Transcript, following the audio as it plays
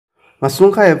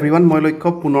Masungka everyone, মই লক্ষ্য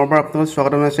পুনৰবাৰ আপোনালোকক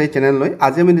স্বাগতম জনাইছো এই চেনেললৈ।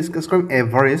 আজি আমি ডিসকাস কৰিম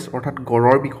এভাৰেজ অৰ্থাৎ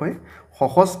গড়ৰ বিষয়ে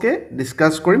সহজকে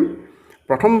ডিসকাস কৰিম।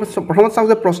 প্ৰথমত চাও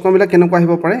যে প্ৰশ্নবিলাক কেনেকুৱা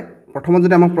আহিব পাৰে। প্ৰথমত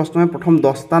যদি আমাক প্ৰশ্ন হয় প্ৰথম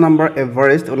 10টা নম্বৰ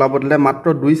এভাৰেজ ওলাব দিলে মাত্ৰ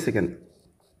 2 সেকেন্ড।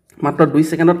 মাত্ৰ 2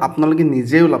 সেকেন্ডত আপোনালোকে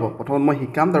নিজে ওলাব। প্ৰথমত মই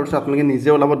শিকাম তাৰ পিছত আপোনালোকে নিজে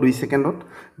ওলাব 2 সেকেন্ডত।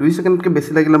 2 সেকেন্ডতকৈ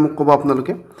বেছি লাগিলে মোক ক'ব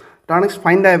আপোনালোকে। তাৰ next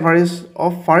find da average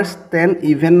of first 10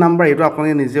 even number এটো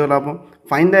আপোনালোকে নিজে ওলাব।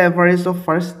 Find the average of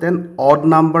first 10 odd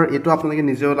number এটো আপোনালোকে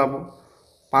নিজে ওলাব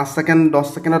 5 সেকেন্ড 10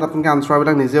 সেকেন্ডত আপোনালোকে আনসাৰ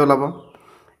বিলাক নিজে ওলাব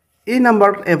এই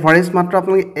নাম্বাৰত এভাৰেজ মাত্ৰ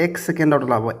আপোনালোকে 1 সেকেন্ডত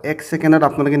ওলাব 1 সেকেন্ডত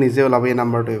আপোনালোকে নিজে ওলাব এই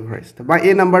নাম্বাৰটো এভাৰেজ বা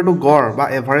এই নাম্বাৰটো গড় বা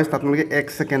এভাৰেজ আপোনালোকে 1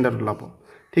 সেকেন্ডত ওলাব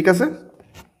ঠিক আছে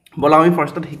বলা আমি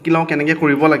ফাৰ্ষ্টত শিকি লওঁ কেনেকৈ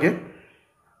কৰিব লাগে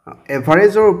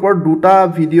এভাৰেজৰ ওপৰত দুটা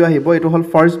ভিডিও আহিব এটো হল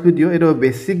ফাৰ্স্ট ভিডিও এটো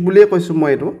বেসিক বুলিয়ে কৈছো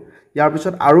মই এটো ইয়াৰ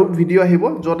পিছত আৰু ভিডিও আহিব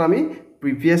যত আমি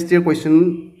প্ৰিভিয়াস ইয়াৰ কোৱেশ্চন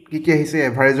কি আহিছে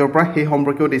এভাৰেজৰ পৰা সেই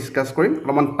সম্পৰ্কেও ডিসকাস কৰিম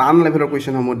অলপমান টান লেভেলৰ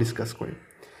কোৱেশ্চন সমূহ ডিসকাস কৰিম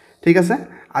ঠিক আছে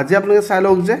আজি আপোনালোকে চাই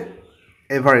লওক যে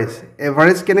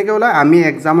এভাৰেজ কেনেকৈ ওলাই আমি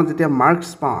এক্সামত যেতিয়া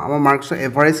মাৰ্কস পাওঁ আমাৰ মাৰ্কসৰ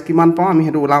এভাৰেজ কিমান পাওঁ আমি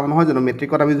হেতু ওলাব নহয় জানো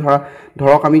মেট্ৰিকত আমি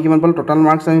ধৰক আমি কিমান পালো টোটাল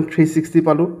মাৰ্কস আমি 360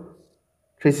 পালো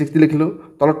 360 লিখিলো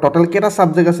তলত টোটাল কেটা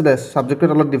সাবজেক্ট আছে সাবজেক্টত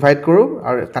অলপ ডিভাইড কৰো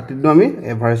আৰু কাটি দিও আমি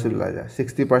এভাৰেজ ওলাই যায়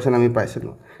 60% আমি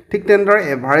পাইছিলো ঠিক তেনেদৰে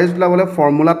এভাৰেজ ওলাবলৈ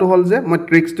ফৰ্মুলাটো হল যে মই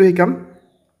ট্ৰিক্সটো শিকাম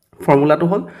ফৰ্মুলাটো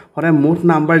হল হৰে মুঠ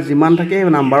নাম্বাৰ যিমান থাকে এই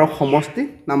নাম্বাৰৰ সমষ্টি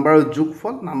নাম্বাৰৰ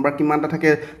যোগফল নাম্বাৰ কিমানটা থাকে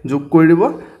যোগ কৰি দিব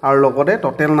আৰু লগতে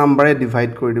টোটাল নাম্বাৰে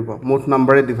ডিভাইড কৰি দিব মুঠ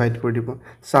নাম্বাৰে ডিভাইড কৰি দিব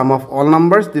সাম of all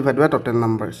নাম্বাৰস divide by total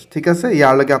নাম্বাৰস ঠিক আছে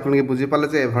ইয়াৰ লগে আপোনালোকে বুজি পালে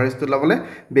যে এভাৰেজটো লাবলে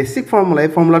বেসিক ফৰ্মুলা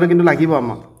এই ফৰ্মুলাটো কিন্তু লাগিব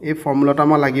আমাক এই ফৰ্মুলাটো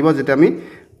আমাক লাগিব যেটা আমি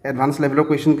এডভান্স লেভেলৰ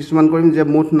কোৱেশ্চন কিছুমান কৰিম যে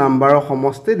মুঠ নাম্বাৰৰ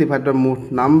সমষ্টি ডিভাইড বাই মুঠ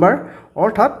নাম্বাৰ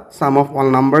অৰ্থাৎ সাম of all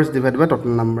নাম্বাৰস divide by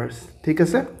total নাম্বাৰস ঠিক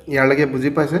আছে ইয়াৰ লগে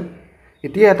বুজি পাইছে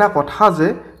এতিয়া এটা কথা যে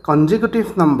কনজিকিউটিভ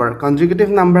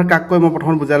নাম্বাৰ কাক কয় মই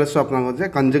প্ৰথম বুজাই লৈছো আপোনালোকক যে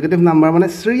কনজিকিউটিভ নাম্বাৰ মানে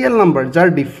সিৰিয়েল নাম্বাৰ যাৰ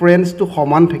ডিফাৰেন্সটো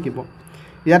সমান থাকিব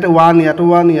ইয়াত 1 ইয়াত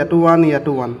 1 ইয়াত 1 ইয়াত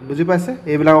 1 বুজি পাইছে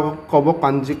এইবিলাক কব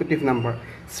কনজিকিউটিভ নাম্বাৰ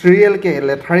সিৰিয়েল কে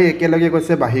লেটাৰী একেলগে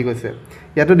গৈছে বাহি গৈছে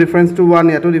ইয়াটো ডিফাৰেন্সটো 1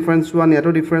 ইয়াটো ডিফাৰেন্স 1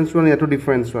 ইয়াটো ডিফাৰেন্স 1 ইয়াটো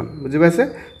ডিফাৰেন্স 1 বুজি পাইছে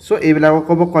সো এইবিলাক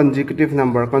কব কনজিকিউটিভ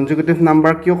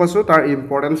নাম্বাৰ কিয় কৈছো তাৰ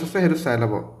ইম্পৰ্টেন্স আছে হেতু চাই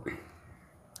লব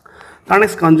তাৰ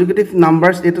নেক্সট কনজিকিউটিভ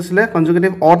নাম্বাৰস এটো ছিলে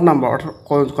কনজিকিউটিভ অড নাম্বাৰ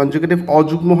অৰ্থাৎ কনজিকিউটিভ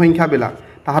অযুগ্ম সংখ্যা বিলাক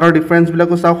তাহাৰৰ ডিফাৰেন্স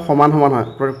বিলাকো চাও সমান হয়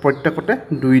প্ৰত্যেকতে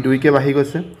 2 কে বাহি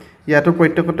গৈছে ইয়াতো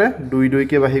প্ৰত্যেকতে 2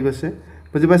 কে বাহি গৈছে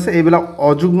বুজি পাইছে এইবিলাক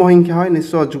অযুগ্ম সংখ্যা হয়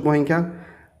নিশ্চয় অযুগ্ম সংখ্যা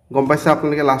গম পাইছে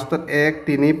আপোনালোকে লাষ্টত 1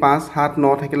 3 5 7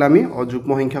 9 থাকিলে আমি অযুগ্ম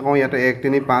সংখ্যা কওঁ ইয়াতে 1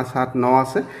 3 5 7 9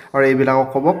 আছে আৰু এইবিলাক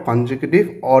ক'ব কনজিকিউটিভ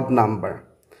অড নাম্বাৰ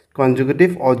কনজিকিউটিভ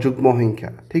অযুগ্ম সংখ্যা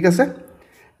ঠিক আছে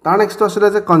তাৰ নেক্সট আছে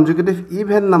যে কনজিকিউটিভ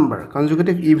ইভেন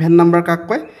নাম্বাৰ কাক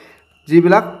কয়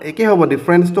যিবিলাক একে হ'ব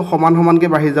ডিফাৰেন্সটো সমানকে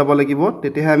বাঢ়ি যাব লাগিব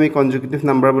তেতিয়াহে আমি কনজিকিউটিভ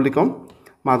নাম্বাৰ বুলি কম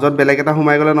মাজত বেলেগ এটা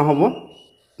হুমাই গলে নহব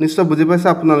নিশ্চয় বুজি পাইছে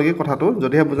আপোনালোকে কথাটো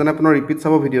যদিহে বুজা নাই পুনৰ ৰিপিট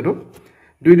চাব ভিডিওটো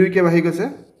 2 কে বাঢ়ি গৈছে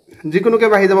যিকোনোকে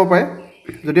বাঢ়ি যাব পাৰে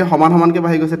যদি সমানকে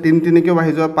বাঢ়ি গৈছে 3 কে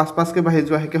বাঢ়ি যোৱা 5 কে বাঢ়ি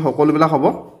যোৱা হেকে সকলোবিলাক হ'ব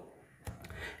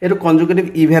এটো কনজিকিউটিভ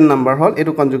ইভেন নাম্বাৰ হল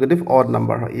এটো কনজিকিউটিভ অড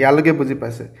নাম্বাৰ হয় ইয়ালৈকে বুজি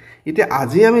পাইছে এতিয়া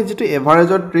আজি আমি যেটো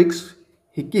এভাৰেজৰ ট্ৰিক্স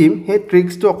শিকিম হে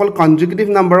ট্ৰিক্সটো অকল কনজিকিউটিভ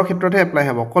নাম্বাৰৰ ক্ষেত্ৰতে এপ্লাই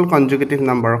হ'ব অকল কনজিকিউটিভ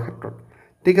নাম্বাৰৰ ক্ষেত্ৰত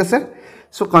ঠিক আছে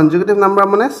সো কনজিকিউটিভ নাম্বাৰ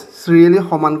মানে সিৰিয়ালি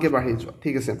সমানকে বাঢ়ি যোৱা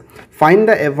ঠিক আছে find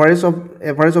da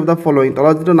average of the following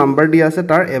তলত যেটো নাম্বাৰ দিয়া আছে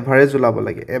তাৰ এভাৰেজ ওলাব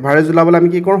লাগে এভাৰেজ ওলাবলৈ আমি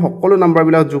কি কৰোঁ সকলো নাম্বাৰ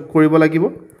বিলাক যোগ কৰিব লাগিব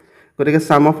গতিকে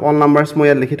সাম অফ অল নাম্বাৰস মই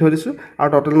ইয়াত লিখি থৈ দিছো আৰু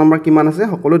টোটাল নাম্বাৰ কিমান আছে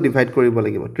সকলো ডিভাইড কৰিব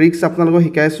লাগিব ট্ৰিক্স আপোনালোকক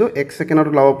শিকাইছো 1 সেকেন্ডত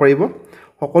ওলাব পাৰিব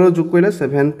সকলো যোগ কৰিলে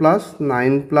 7 +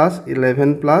 9 +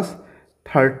 11 +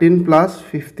 13 +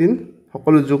 15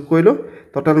 সকলো যোগ কৰিলো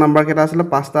টোটাল নাম্বাৰ কেটা আছিল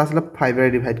 5টা আছিল 5 এৰে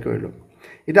ডিভাইড কৰিলো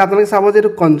এটা আপোনালোকে চাব যে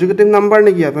এটো কনজিকিউটিভ নাম্বাৰ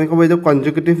নেকি আপোনালোকে কব এটো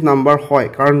কনজিকিউটিভ নাম্বাৰ হয়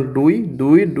কাৰণ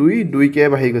 2 কে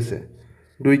বাঢ়ি গৈছে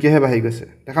 2 কেহে বাঢ়ি গৈছে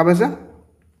দেখা পাইছে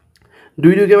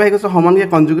 2 কে বাঢ়ি গৈছে সমানকে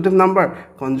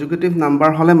কনজিকিউটিভ নাম্বাৰ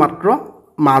হলে মাত্ৰ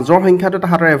মাজৰ সংখ্যাটো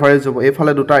তাহাতৰ এভাৰেজ হ'ব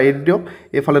এইফালে দুটা এৰি দিওক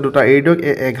এইফালে দুটা এৰি দিওক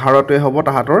 11 টোৱে হ'ব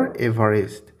তাহাতৰ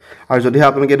এভাৰেজ আৰু যদি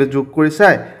আপোনালোকে এটো যোগ কৰি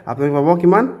চাই আপোনালোকে পাব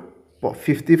কিমান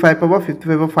 55 পাব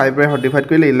 55 5 এৰে ডিভাইড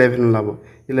কৰিলে 11 ওলাব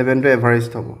 11 টো এভাৰেজ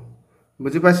হ'ব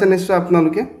বুজি পাইছে নিশ্চয়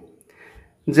আপোনালোকে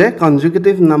যে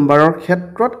কনজিকিউটিভ নাম্বাৰৰ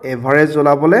ক্ষেত্ৰত এভাৰেজ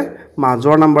ওলাবলে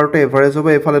মাজৰ নাম্বাৰটো এভাৰেজ হ'ব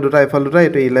এইফালে দুটা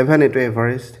এটো 11 এটো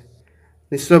এভাৰেজ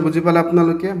নিশ্চয় বুজি পালে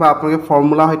আপোনালোকে বা আপোনালোকে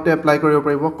ফৰ্মুলা হৈতে এপ্লাই কৰিব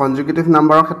পাৰিব কনজিকিউটিভ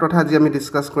নাম্বাৰৰ ক্ষেত্ৰত আজি আমি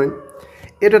ডিসকাস কৰিম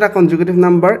এটো এটা কনজিকিউটিভ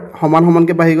নাম্বাৰ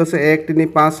সমানকে বাঢ়ি গৈছে 1 3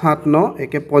 5 7 9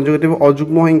 একে কনজিকিউটিভ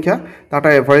অযুগ্ম সংখ্যা তাৰ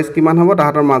এভাৰেজ কিমান হ'ব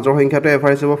তাহাতৰ মাজৰ সংখ্যাটো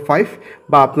এভাৰেজ হ'ব 5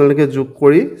 বা আপোনালোকে যোগ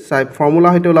কৰি চাই ফৰ্মুলা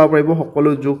হৈতে ওলাব পাৰিব সকলো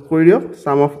যোগ কৰি দিওক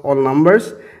সাম of all নাম্বাৰস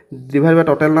divide by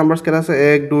total numbers কেইটা আছে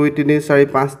 1 2 3 4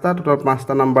 5টা টোটাল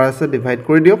 5টা নাম্বাৰ আছে ডিভাইড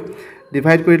কৰি দিয়ক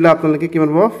ডিভাইড কৰি দিলে আপোনালোকে কিমান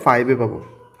পাব 5 পাব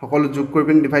সকলো যোগ কৰি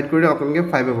পিন ডিভাইড কৰি দিলে আপোনালোকে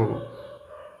 5 পাব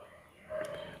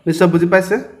নিশ্চয় বুজি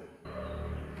পাইছে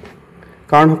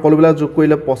কাৰণ সকলোবিলাক যোগ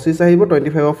কৰিলে 25 আহিব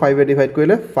 25 ক 5 এ ডিভাইড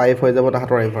কৰিলে 5 হৈ যাব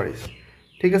তাহাতৰ এভাৰেজ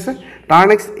ঠিক আছে তাৰ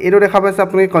নেক্সট এটো দেখা পাইছে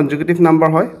আপোনালোকে কনজুগেটিভ নাম্বাৰ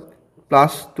হয়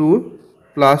 +2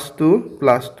 +2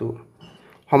 +2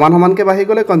 সমান সমানকে বাঢ়ি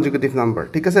গলে কনজুগেটিভ নাম্বাৰ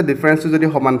ঠিক আছে ডিফাৰেন্সটো যদি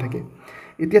সমান থাকে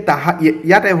এতিয়া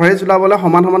ইয়াত এভাৰেজ উলাবলৈ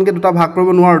সমান সমানকে দুটা ভাগ কৰিব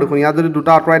নোৱাৰো দেখোন ইয়াত যদি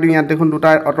দুটা আতৰাই দিও ইয়াত দেখোন দুটা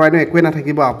আতৰাই দিও একোৱে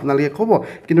নাথাকিব আপোনালোকে ক'ব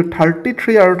কিন্তু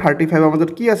 33 আৰু 35 ৰ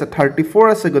মাজত কি আছে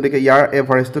 34 আছে গতিকে ইয়াৰ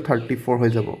এভাৰেজটো 34 হৈ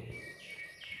যাব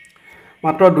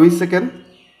মাত্ৰ 2 সেকেন্ড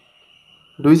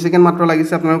মাত্ৰ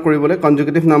লাগিছে আপোনালোক কৰিবলৈ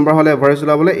কনজুগেটিভ নাম্বাৰ হলে এভাৰেজ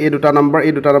উলাবলৈ এই দুটা নাম্বাৰ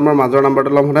মাজৰ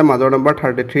নাম্বাৰটো লম হলে মাজৰ নাম্বাৰ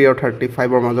 33 আৰু 35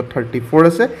 ৰ মাজত 34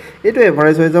 আছে এটো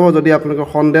এভাৰেজ হৈ যাব যদি আপোনালোকৰ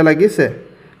সন্দেহ লাগিছে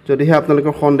যদিহে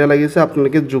আপোনালোকৰ সন্দেহ লাগিছে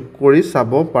আপোনালোকে যোগ কৰি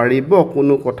চাব পাৰিব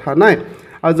কোনো কথা নাই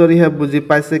আৰু যদিহে বুজি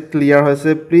পাইছে ক্লিয়াৰ হৈছে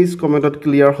প্লিজ কমেন্টত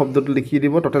ক্লিয়াৰ শব্দটো লিখি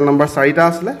দিব টোটাল নাম্বাৰ 4টা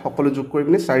আছে সকলো যোগ কৰি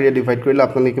পিনি 4 এ ডিভাইড কৰিলে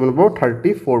আপোনালোকে কিমান পাব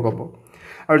 34 পাব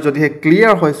আৰু যদিহে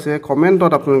ক্লিয়াৰ হৈছে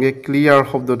কমেন্টত আপোনালোকে ক্লিয়াৰ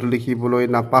শব্দটো লিখিবলৈ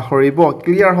নাপাহৰিব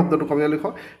ক্লিয়াৰ শব্দটো কমেন্টত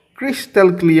লিখক ক্ৰিস্টেল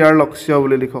ক্লিয়াৰ লক্ষ্য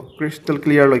বুলি লিখক ক্ৰিস্টেল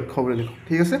ক্লিয়াৰ লক্ষ্য বুলি লিখক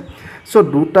ঠিক আছে সো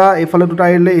দুটা এফালে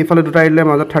দুটা আইলে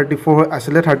মাজত 34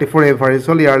 আছিল 34 এভাৰেজ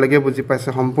হল ইয়াৰ লাগে বুজি পাইছে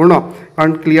সম্পূৰ্ণ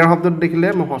কাৰণ ক্লিয়াৰ শব্দটো দেখিলে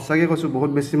মই হসাকে কৈছো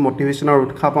বহুত বেছি মোটিভেশন আৰু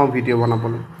উৎসাহ পাওঁ ভিডিও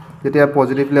বনাবলৈ যেতিয়া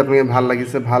পজিটিভলি আপোনালোকে ভাল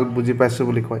লাগিছে ভাল বুজি পাইছো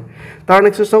বুলি কয় তাৰ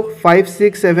নেক্সট সক 5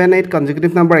 6 7 8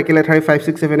 কনজিকিউটিভ নাম্বাৰ একেলে 5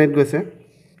 6 7 8 গৈছে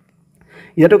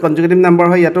ইয়াতো কনজুগেটিভ নাম্বাৰ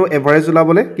হয় ইয়াতো এভাৰেজ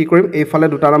উলাবলৈ কি কৰিম এইফালে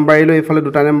দুটা নাম্বাৰ আইলো এইফালে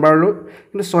দুটা নাম্বাৰ লো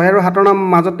কিন্তু 6 আৰু 7 ৰ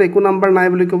মাজত একো নাম্বাৰ নাই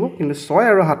বুলি ক'ব কিন্তু 6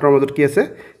 আৰু 7 ৰ মাজত কি আছে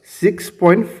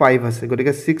 6.5 আছে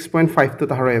গতিকে 6.5 টো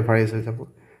তাহৰ এভাৰেজ হৈ যাব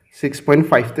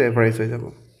 6.5 টো এভাৰেজ হৈ যাব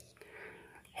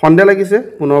সন্দেহ লাগিছে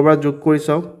পুনৰবাৰ যোগ কৰি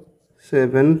চাও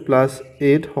 7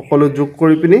 + 8 সকলো যোগ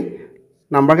কৰি পিনি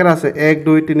নাম্বাৰ কেটা আছে 1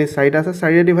 2 3 4টা আছে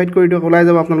 4 এ ডিভাইড কৰি দিয়ক ওলাই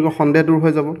যাব আপোনালোকৰ সন্দেহ দূৰ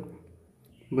হৈ যাব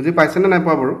বুজি পাইছে নে নাই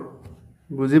পোৱা বাৰু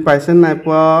বুজি পাইছেন নাই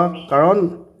পোৱা কাৰণ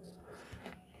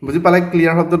বুজি পালে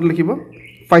ক্লিয়াৰ শব্দটো লিখিব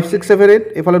 5 6 7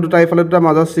 8 এফালে দুটা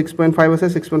মাজত 6.5 আছে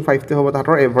 6.5 তে হ'ব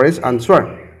তাতৰ এভাৰেজ আনসাৰ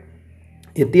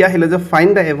এতিয়া আহিলে যে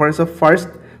find da average of first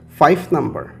 5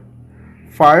 number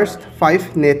first 5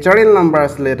 natural number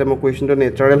আছিল এটা মই কোৱেশ্চনটো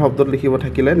নেচাৰেল শব্দত লিখিব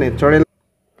থাকিলে নেচাৰেল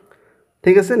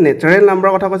ঠিক আছে নেচাৰেল নাম্বাৰ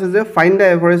কথা কৈছে যে find da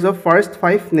average of first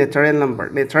 5 natural number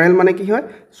natural মানে কি হয়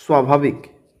স্বাভাৱিক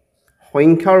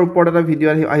সংখ্যাৰ ওপৰত এটা ভিডিও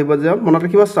আহিব যে মনত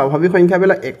ৰাখিব স্বাভাৱিক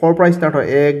সংখ্যাবিলাক 1 ৰ পৰা ষ্টাৰ্ট হয়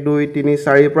 1 2 3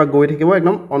 4 ৰ পৰা গৈ থাকিব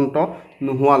একদম অন্ত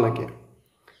নোহোৱা লাগে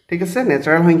ঠিক আছে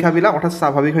নেচাৰেল সংখ্যাবিলাক অৰ্থাৎ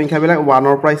স্বাভাৱিক সংখ্যাবিলাক 1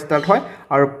 ৰ পৰা ষ্টাৰ্ট হয়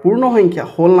আৰু পূৰ্ণ সংখ্যা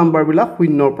হোল নাম্বাৰবিলাক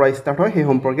 0 ৰ পৰা ষ্টাৰ্ট হয় সেই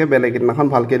সম্পৰ্কে বেলেগ দিনাখন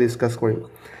ভালকে ডিসকাস কৰিম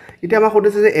এতিয়া আমাক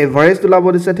কৈছে যে এভাৰেজ তুলাব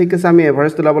দিছে ঠিক আছে আমি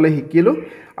এভাৰেজ তুলাবলৈ শিকিলো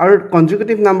আৰু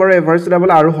কনজুগেটিভ নাম্বাৰৰ এভাৰেজ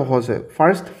তুলাবলৈ আৰু সহজ হয়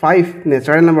ফাৰ্স্ট 5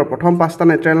 নেচাৰেল নাম্বাৰ প্ৰথম 5টা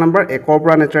নেচাৰেল নাম্বাৰ 1 ৰ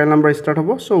পৰা নেচাৰেল নাম্বাৰ ষ্টাৰ্ট হ'ব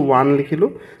সো 1 লিখিলো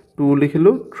 2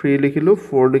 লিখিলো 3 লিখিলো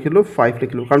 4 লিখিলো 5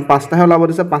 লিখিলো কাৰণ পাঁচটাহে ওলাব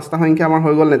দিছে পাঁচটা সংখ্যা আমাৰ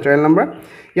হৈ গল নেচাৰেল নাম্বাৰ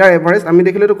ইয়াৰ এভাৰেজ আমি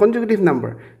দেখিলো তো কনজুগেটিভ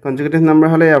নাম্বাৰ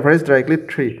হলে এভাৰেজ ডাইৰেক্টলি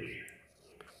 3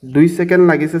 2 সেকেন্ড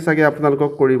লাগিছে সাগে আপোনালোকক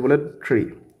কৰিবলৈ 3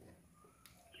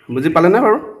 বুজি পালে না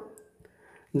বাৰু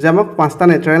যে আমাক পাঁচটা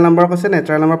নেচাৰেল নাম্বাৰ কৈছে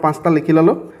নেচাৰেল নাম্বাৰ পাঁচটা লিখি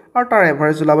ললো আৰু তাৰ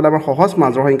এভাৰেজ ওলাবলৈ আমাৰ সহজ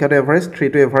মাজৰ সংখ্যাটো এভাৰেজ 3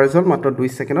 টো এভাৰেজ হল মাত্ৰ 2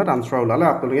 সেকেন্ডত আনসাৰ ওলালে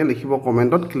আপোনালোকে লিখিব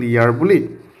কমেন্টত ক্লিয়াৰ বুলি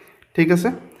ঠিক আছে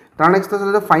তাৰ নেক্সট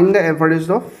আছে find da average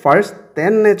of first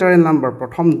 10 natural number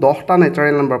প্ৰথম 10টা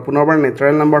নেচাৰেল নাম্বাৰ পুনৰবাৰ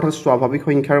নেচাৰেল নাম্বাৰ হল স্বাভাৱিক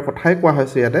সংখ্যাৰ কথাই কোৱা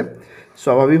হৈছে ইয়াতে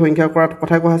স্বাভাৱিক সংখ্যাৰ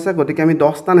কথাই কোৱা হৈছে গতিকে আমি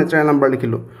 10টা নেচাৰেল নাম্বাৰ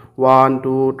লিখিলো 1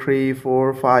 2 3 4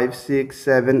 5 6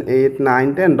 7 8 9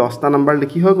 10 10টা নাম্বাৰ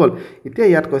লিখি হৈ গল এতিয়া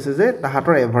ইয়াত কৈছে যে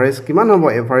তাহাতৰ এভাৰেজ কিমান হ'ব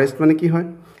এভাৰেজ মানে কি হয়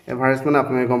এভাৰেজ মানে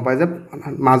আপোনালোকে গম পাই যে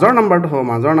মাজৰ নাম্বাৰটো হ'ব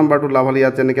মাজৰ নাম্বাৰটো লাভল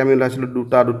ইয়াত যেনেকৈ আমি ওলাইছিলো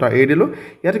দুটা এৰি দিলো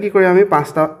ইয়াত কি কৰি আমি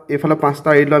পাঁচটা এফালে পাঁচটা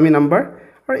এৰিলো আমি নাম্বাৰ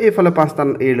আৰু এইফালে পাঁচটা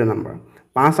এৰিলো নাম্বাৰ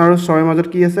 5 আৰু 6 মাজত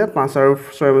কি আছে 5 আৰু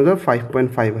 6 মাজত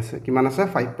 5.5 আছে কিমান আছে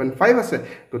 5.5 আছে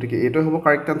গতিকে এটো হ'ব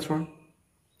কাৰেক্ট আনসাৰ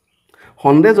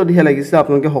সন্দেহ যদিহে লাগিছে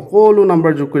আপোনালোকে সকলো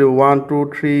নাম্বাৰ যোগ কৰিব 1 2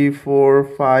 3 4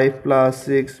 5 +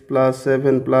 6 +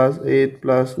 7 + 8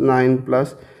 + 9 +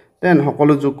 10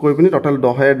 সকলো যোগ কৰি পিনি টোটাল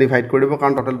 10 এ ডিভাইড কৰিব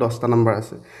কাৰণ টোটাল 10টা নাম্বাৰ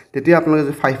আছে তেতিয়া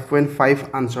আপোনালোকে 5.5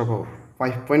 আনসাৰ পাব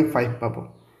 5.5 পাব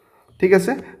ঠিক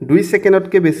আছে 2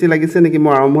 সেকেন্ডতকে বেছি লাগিছে নেকি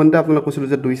মই আৰম্ভণতে আপোনাক কৈছিলো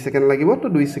যে 2 সেকেন্ড লাগিব তো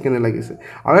 2 সেকেন্ড লাগিছে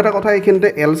আৰু এটা কথা এইখিনতে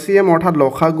এলসিএম অৰ্থাৎ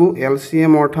লখাগু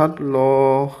এলসিএম অৰ্থাৎ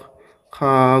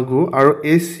লখাগু আৰু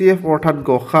এচসিএফ অৰ্থাৎ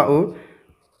গখাউ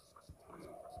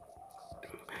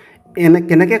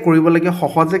কেনেকৈ কৰিব লাগে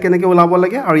সহজে কেনেকৈ ওলাব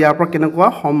লাগে আৰু ইয়াৰ পৰা কেনেকুৱা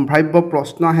সম্ভাৱ্য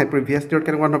প্ৰশ্ন আহে প্ৰিভিয়াছ ইয়েৰত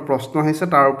কেনেকুৱা ধৰণৰ প্ৰশ্ন আহিছে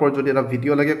তাৰ ওপৰত যদি এটা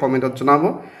ভিডিঅ' লাগে কমেণ্টত জনাব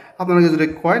আপোনালোকে যদি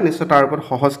কয় নিশ্চয় তাৰ ওপৰত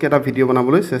সহজকৈ এটা ভিডিঅ'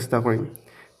 বনাবলৈ চেষ্টা কৰিম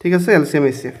ঠিক আছে LCM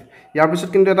HCF ইয়াৰ পিছত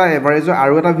কিন্তু এটা এভাৰেজৰ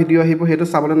আৰু এটা ভিডিঅ' আহিব সেইটো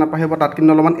চাবলৈ নাপাহিব তাত কিন্তু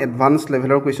অলপমান এডভান্স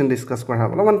লেভেলৰ কুৱেশ্যন ডিছকাছ কৰা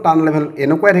হ'ব অলপমান টান লেভেল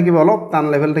এনেকুৱাই থাকিব অলপ টান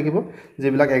লেভেল থাকিব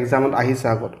যিবিলাক এক্সামত আহিছে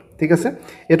আগত ঠিক আছে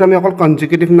এইটো আমি অকল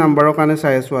কনজিকিউটিভ নাম্বাৰৰ কাৰণে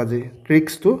চাই আছোঁ আজি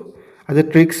ট্ৰিক্সটো আজি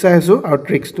ট্ৰিক্স চাই আছোঁ আৰু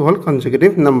ট্ৰিক্সটো হ'ল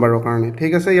কনজিকিউটিভ নাম্বাৰৰ কাৰণে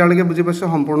ঠিক আছে ইয়ালৈকে বুজি পাইছোঁ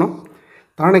সম্পূৰ্ণ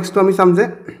তাৰ নেক্সটটো আমি চাম যে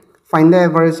find the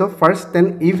average of first 10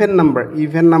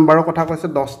 even নাম্বাৰৰ কথা কৈছে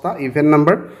 10টা ইভেন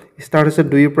নাম্বাৰ ষ্টাৰ্ট হৈছে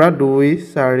 2 ৰ পৰা 2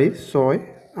 4 6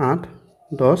 8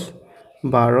 10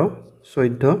 12 14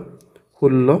 16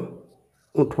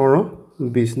 18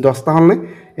 20 10টা হ'লনে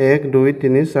 1 2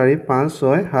 3 4 5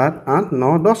 6 7 8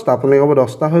 9 10টা আপুনি ক'ব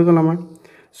 10টা হৈ গ'ল আমাৰ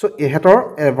সো এহেতৰ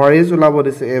এভাৰেজ ওলাব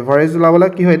দিছে এভাৰেজ ওলাবলৈ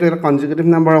কি হয় এটা কনজিকিউটিভ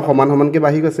নাম্বাৰ সমানকৈ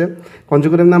বাঢ়ি গৈছে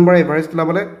কনজিকিউটিভ নাম্বাৰ এভাৰেজ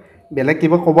ওলাবলৈ বেলেগ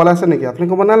কিবা ক'বলৈ আছে নেকি আপুনি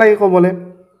ক'ব নালাগে ক'বলৈ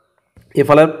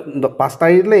এফালে 5টা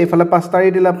এৰি দিলে এফালে 5টা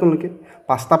এৰি দিলে আপোনালোকে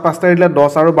 5টা এৰি দিলে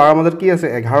 10 আৰু 12 মাজত কি আছে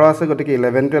 11 আছে গতিকে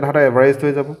 11টো এটা এভাৰেজ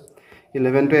হৈ যাব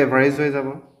 11টো এভাৰেজ হৈ যাব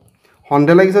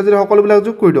সন্দেহ লাগিছে যদি সকলোবিলাক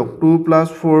যোগ কৰি দিয়ক 2 +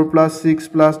 4 + 6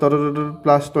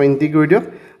 + +20 কৰি দিয়ক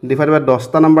ডিভাইড বাই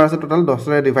 10টা নাম্বাৰ আছে টোটাল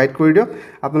 10ৰে ডিভাইড কৰি দিয়ক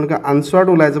আপোনালোকে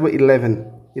আনসাৰটো ওলাই যাব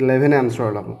 11 আনসাৰ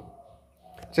ওলাব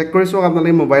চেক কৰি চাওক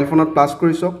আপোনালোকে মোবাইল ফোনত প্লাছ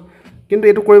কৰি চাওক কিন্তু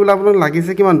এইটো কৰিবলৈ আপোনাক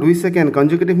লাগিছে কিমান 2 ছেকেণ্ড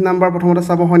কনজিকিউটিভ নাম্বাৰ প্ৰথমতে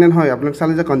চাব হয়নে নহয় আপোনাক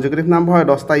চালে যে কনজিকিউটিভ নাম্বাৰ হয়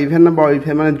 10টা ইভেন নাম্বাৰ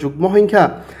ইভেন মানে যুগ্ম সংখ্যা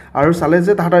আৰু চালে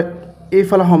যে তাহাঁতৰ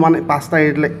এইফালে সমান 5টা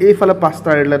এৰি দিলে এইফালে 5টা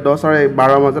এৰি দিলে 10 আৰু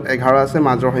 12 মাজত 11 আছে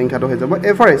মাজৰ সংখ্যাটো হৈ যাব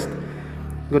এভাৰেজ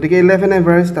গতিকে 11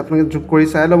 এভাৰেজ আপোনালোকে যোগ কৰি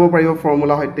চাই ল'ব পাৰিব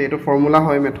ফৰ্মুলা সৈতে এইটো ফৰ্মুলা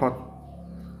হয় method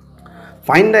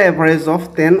find the average of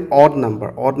 10 odd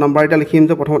number এটা লিখিম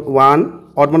যে প্ৰথমত 1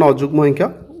 অড মানে অযুগ্ম সংখ্যা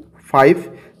 5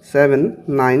 7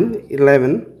 9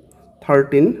 11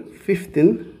 13 15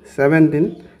 17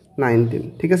 19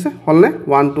 ঠিক আছে হলনে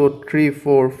 1 2 3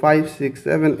 4 5 6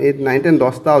 7 8 9 10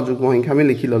 10টা অযুগ্ম সংখ্যা আমি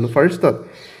লিখি ল'লোঁ ফাৰ্ষ্টত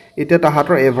এতিয়া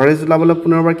তাহাঁতৰ এভাৰেজ ওলাবলৈ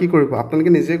পুনৰবাৰ কি কৰিব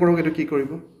আপোনালোকে নিজে কৰক এইটো কি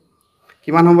কৰিব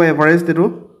কিমান হ'ব এভাৰেজ এইটো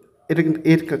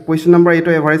কুৱেশ্যন নম্বৰ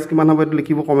এইটো এভাৰেজ কিমান হ'ব এইটো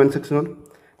লিখিব কমেণ্ট ছেকশ্যনত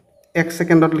 1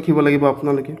 ছেকেণ্ডত লিখিব লাগিব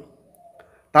আপোনালোকে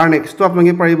তাৰ নেক্সটটো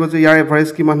আপোনালোকে পাৰিব যে ইয়াৰ এভাৰেজ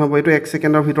কিমান হ'ব এইটো 1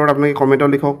 ছেকেণ্ডৰ ভিতৰত আপোনালোকে কমেণ্টত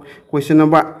লিখক কুৱেশ্যন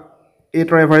নম্বৰ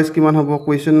 8ৰ এভাৰেজ কিমান হ'ব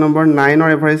কুৱেশ্যন নম্বৰ 9ৰ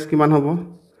এভাৰেজ কিমান হ'ব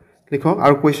লিখক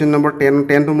আৰু কুৱেশ্যন নম্বৰ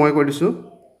 10টো মই কৈ দিছোঁ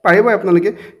পাৰিব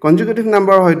আপোনালোকে কনজিকিউটিভ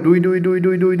নাম্বাৰ হয় 2 2 2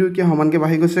 2 2 2 কি সমানকৈ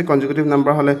বাঢ়ি গৈছে কনজিকিউটিভ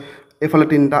নাম্বাৰ হ'লে এইফালে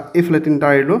 3টা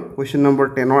এৰিলোঁ কুৱেশ্যন নম্বৰ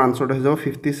 10ৰ আনসাৰটো হৈ যাব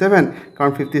 57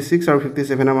 কাৰণ 56 আৰু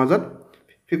 57ৰ মাজত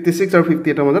 56 আৰু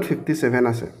 58ৰ মাজত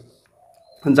 57 আছে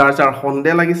যাৰ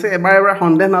সন্দেহ লাগিছে এবাৰ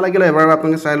সন্দেহ নালাগিলে এবাৰ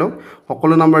আপোনালোকে চাই লওক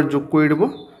সকলো নম্বৰ যোগ কৰি দিব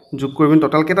যোগ কৰি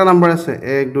টোটাল কেইটা নম্বৰ আছে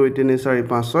 1 2 3 4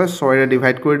 5 6 6ৰে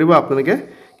ডিভাইড কৰি দিব আপোনালোকে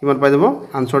কিমান পাই যাব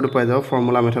আনসাৰটো পাই যাব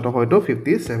ফৰ্মুলা মেথডৰ হয়তো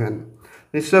 57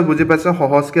 নিশ্চয় বুজি পাইছে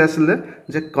সহজকৈ আছিলে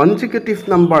যে কনজিকিউটিভ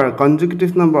নাম্বাৰ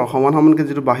সমানকৈ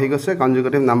যিটো বাঢ়ি গৈছে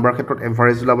কনজিকিউটিভ নাম্বাৰ ক্ষেত্ৰত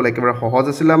এভাৰেজ ওলাবলৈ একেবাৰে সহজ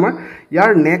আছিলে আমাৰ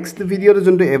ইয়াৰ নেক্সট ভিডিঅ'টো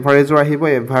যোনটো এভাৰেজৰ আহিব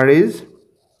এভাৰেজ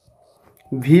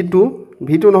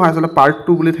V2 নহয় আচলতে পাৰ্ট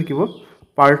 2 বুলি থাকিব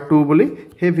পাৰ্ট 2 বুলি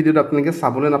সেই ভিডিঅ'টো আপোনালোকে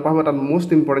চাবলৈ নাপাব তাত মোষ্ট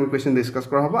ইম্পৰ্টেণ্ট কুৱেশ্যন ডিছকাছ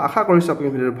কৰা হ'ব আশা কৰিছোঁ আপুনি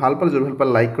ভিডিঅ'টো ভাল পালে যদি ভাল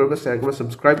পালে লাইক কৰিব শ্বেয়াৰ কৰিব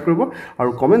ছাবস্ক্ৰাইব কৰিব আৰু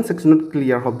কমেণ্ট ছেকশ্যনত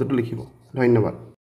ক্লিয়াৰ শব্দটো লিখিব ধন্যবাদ